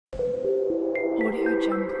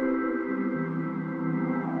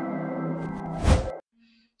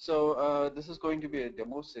So this is going to be a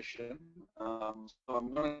demo session. So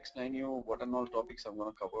I'm going to explain you what and all topics I'm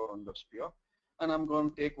going to cover on WebSphere. And I'm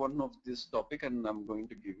going to take one of this topic and I'm going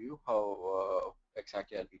to give you how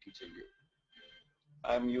exactly I'll be teaching you.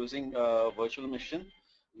 I'm using a virtual machine,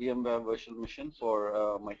 VMware virtual machine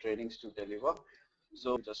for my trainings to deliver.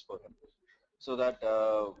 So just for him. So that,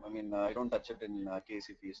 I don't touch it in case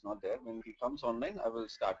if he's not there. When he comes online, I will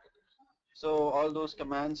start it. So all those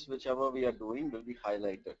commands, whichever we are doing, will be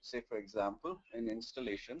highlighted. Say, for example, in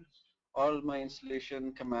installation, all my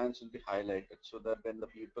installation commands will be highlighted so that when the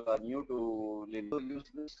people are new to Linux,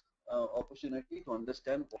 use this opportunity to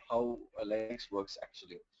understand how Linux works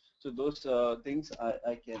actually. So those things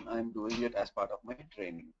I'm doing it as part of my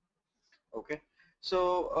training. Okay.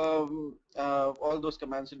 So all those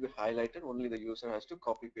commands will be highlighted. Only the user has to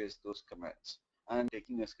copy paste those commands and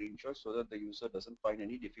taking a screenshot so that the user doesn't find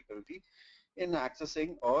any difficulty in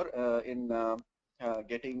accessing or in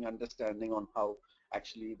getting understanding on how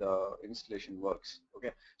actually the installation works.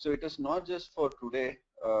 Okay, so it is not just for today,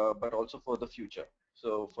 but also for the future.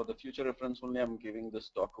 So for the future reference only, I'm giving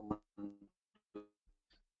this document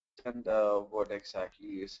and what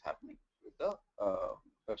exactly is happening with the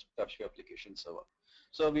WebSphere application server.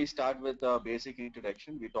 So we start with the basic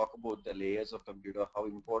introduction. We talk about the layers of computer, how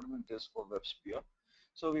important it is for WebSphere.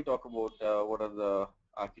 So we talk about what are the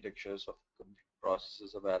architectures of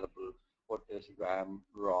processors available, what is RAM,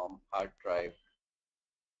 ROM, hard drive,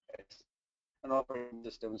 and operating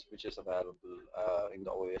systems which is available in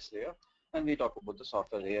the OS layer. And we talk about the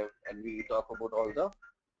software layer, and we talk about all the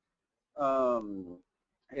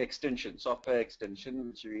software extension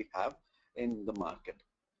which we have in the market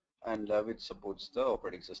and which supports the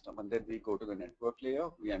operating system. And then we go to the network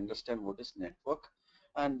layer. We understand what is network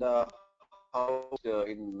and how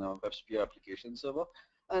in WebSphere application server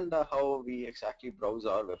and how we exactly browse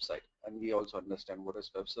our website. And we also understand what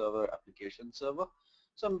is web server, application server,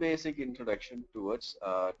 some basic introduction towards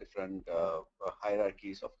different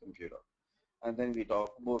hierarchies of computer. And then we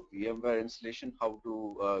talk about VMware installation, how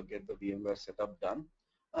to get the VMware setup done.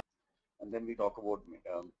 And then we talk about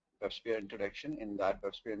WebSphere introduction. In that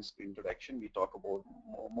WebSphere introduction, we talk about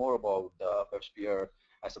more about WebSphere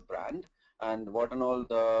as a brand and what and all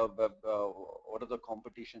the what are the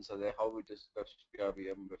competitions are there, how it is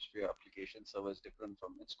WebSphere application server is different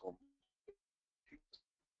from its competitors.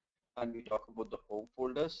 And we talk about the home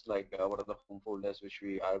folders, like what are the home folders which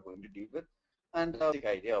we are going to deal with, and basic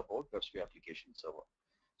idea about WebSphere application server.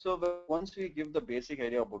 So once we give the basic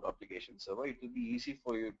idea about application server, it will be easy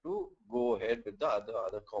for you to go ahead with the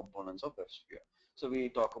other components of WebSphere. So we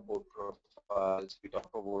talk about profiles, we talk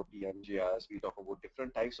about DMGRs, we talk about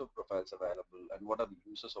different types of profiles available and what are the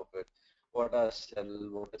uses of it, what are cell,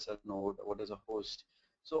 what is a node, what is a host.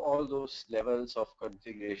 So all those levels of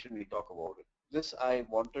configuration we talk about it. This I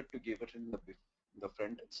wanted to give it in the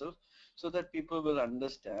front itself so that people will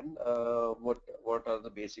understand what are the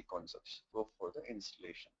basic concepts for the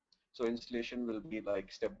installation. So installation will be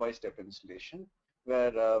like step-by-step installation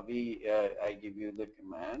where I give you the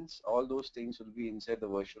commands. All those things will be inside the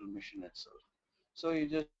virtual machine itself. So you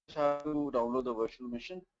just have to download the virtual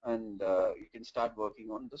machine and you can start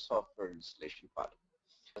working on the software installation part.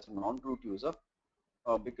 As a non-root user,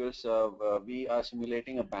 because we are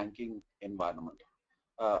simulating a banking environment.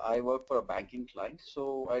 I work for a banking client,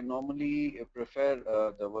 so I normally prefer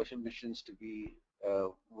the virtual machines to be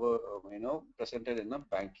presented in a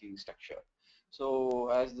banking structure. So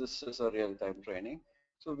as this is a real-time training,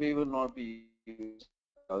 so we will not be using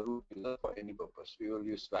root user for any purpose. We will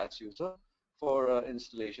use VATS user for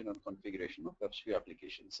installation and configuration of WebSphere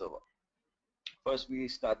application server. First, we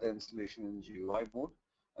start the installation in GUI mode,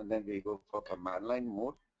 and then we go for command line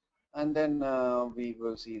mode, and then we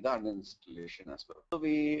will see the uninstallation as well. So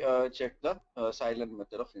we check the silent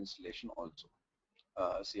method of installation also,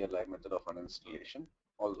 CLI method of uninstallation.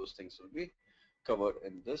 All those things will be covered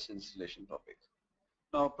in this installation topic.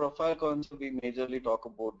 Now, profile concept, we majorly talk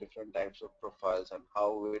about different types of profiles and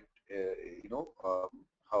how it,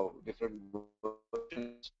 how different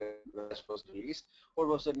versions was released, or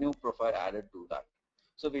was a new profile added to that.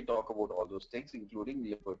 So we talk about all those things, including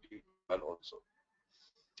Liberty profile also.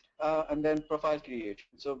 And then profile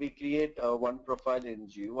creation. So we create one profile in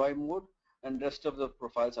GUI mode, and rest of the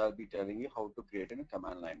profiles I'll be telling you how to create in a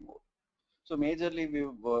command line mode. So majorly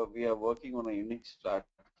we are working on a Unix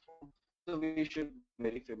platform, so we should be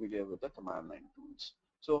very familiar with the command line tools.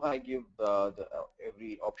 So I give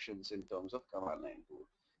every options in terms of command line tool.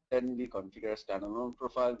 Then we configure a standalone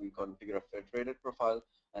profile, we configure a federated profile,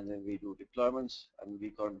 and then we do deployments, and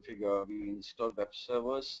we install web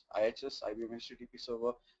servers, IHS, IBM HTTP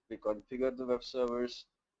server, we configure the web servers,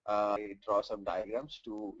 I draw some diagrams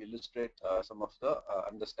to illustrate some of the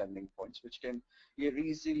understanding points, which can be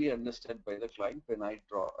easily understood by the client when I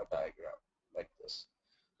draw a diagram like this.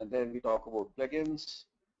 And then we talk about plugins,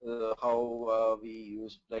 how we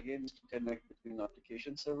use plugins to connect between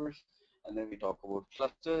application servers. And then we talk about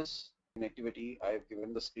clusters, connectivity. I have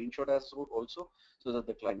given the screenshot as well also so that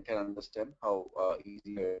the client can understand how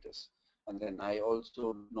easier it is. And then I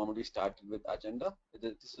also normally started with agenda.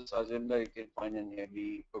 This is agenda you can find in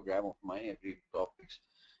every program of mine, every topics.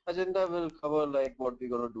 Agenda will cover like what we're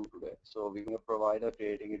going to do today. So we're going to provide a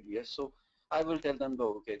creating it, yes. So I will tell them,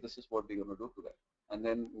 though, okay, this is what we're going to do today. And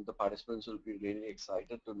then the participants will be really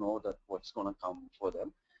excited to know that what's going to come for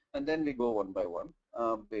them. And then we go one by one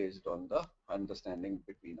based on the understanding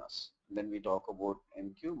between us. And then we talk about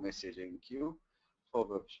MQ, messaging queue for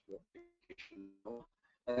web application server.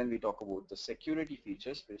 And then we talk about the security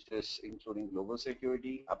features, which is including global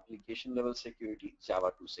security, application level security,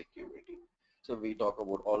 Java 2 security. So we talk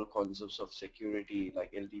about all concepts of security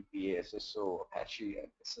like LTP, SSO, Apache,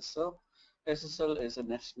 and SSL. SSL is a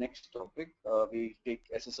next topic. We take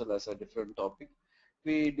SSL as a different topic.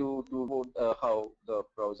 We do about how the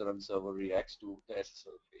browser and server reacts to the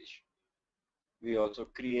SSL page. We also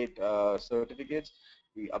create certificates.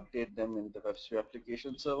 We update them in the WebSphere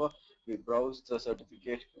application server. We browse the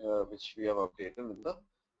certificate which we have updated in the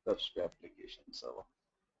WebSphere application server.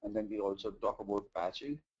 And then we also talk about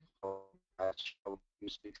patching, how to patch, how to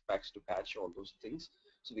use Fixpacks to patch all those things.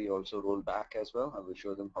 So we also roll back as well. I will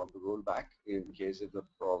show them how to roll back in case if the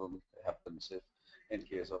problem happens if in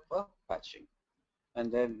case of patching.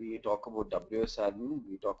 And then we talk about WS admin.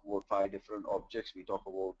 We talk about 5 different objects. We talk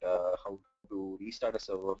about how to restart a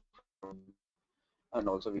server from zero. And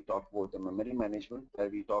also we talk about the memory management, where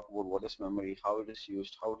we talk about what is memory, how it is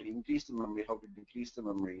used, how to increase the memory, how to decrease the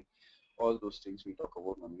memory, all those things we talk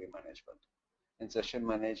about memory management. In session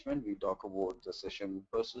management, we talk about the session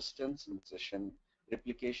persistence and session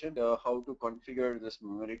replication, how to configure this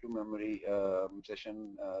memory to memory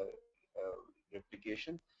session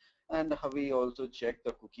replication, and how we also check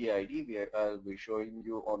the cookie ID. I'll be showing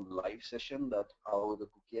you on live session that how the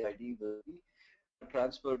cookie ID will be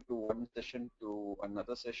transferred to one session to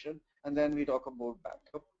another session. And then we talk about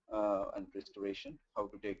backup and restoration, how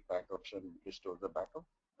to take backups and restore the backup.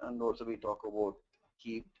 And also we talk about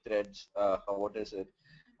keep threads, what is it,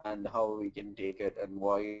 and how we can take it, and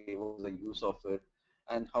why, what is the use of it,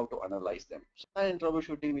 and how to analyze them. And in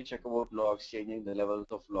troubleshooting, we check about logs, changing the levels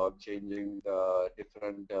of log, changing the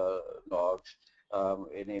different logs,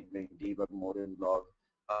 enabling debug mode in log,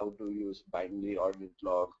 how to use binary audit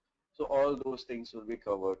log. So all those things will be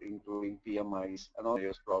covered, including PMIs and all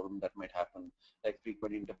various problems that might happen, like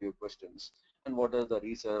frequent interview questions, and what is the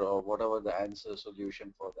reason or whatever the answer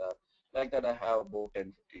solution for that. Like that, I have about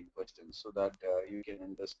 10, 15 questions so that you can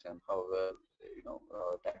understand how well,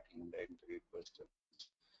 tackling the interview questions.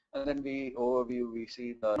 And then we overview, we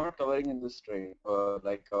see the not covering in this training, for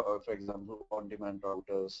example, on-demand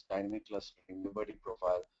routers, dynamic clustering, liberty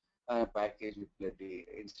profile, package utility,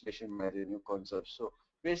 installation manager, new concepts. So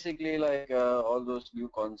basically, like all those new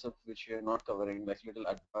concepts which we are not covering, like little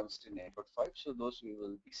advanced in 8.5. So those we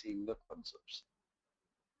will be seeing the concepts.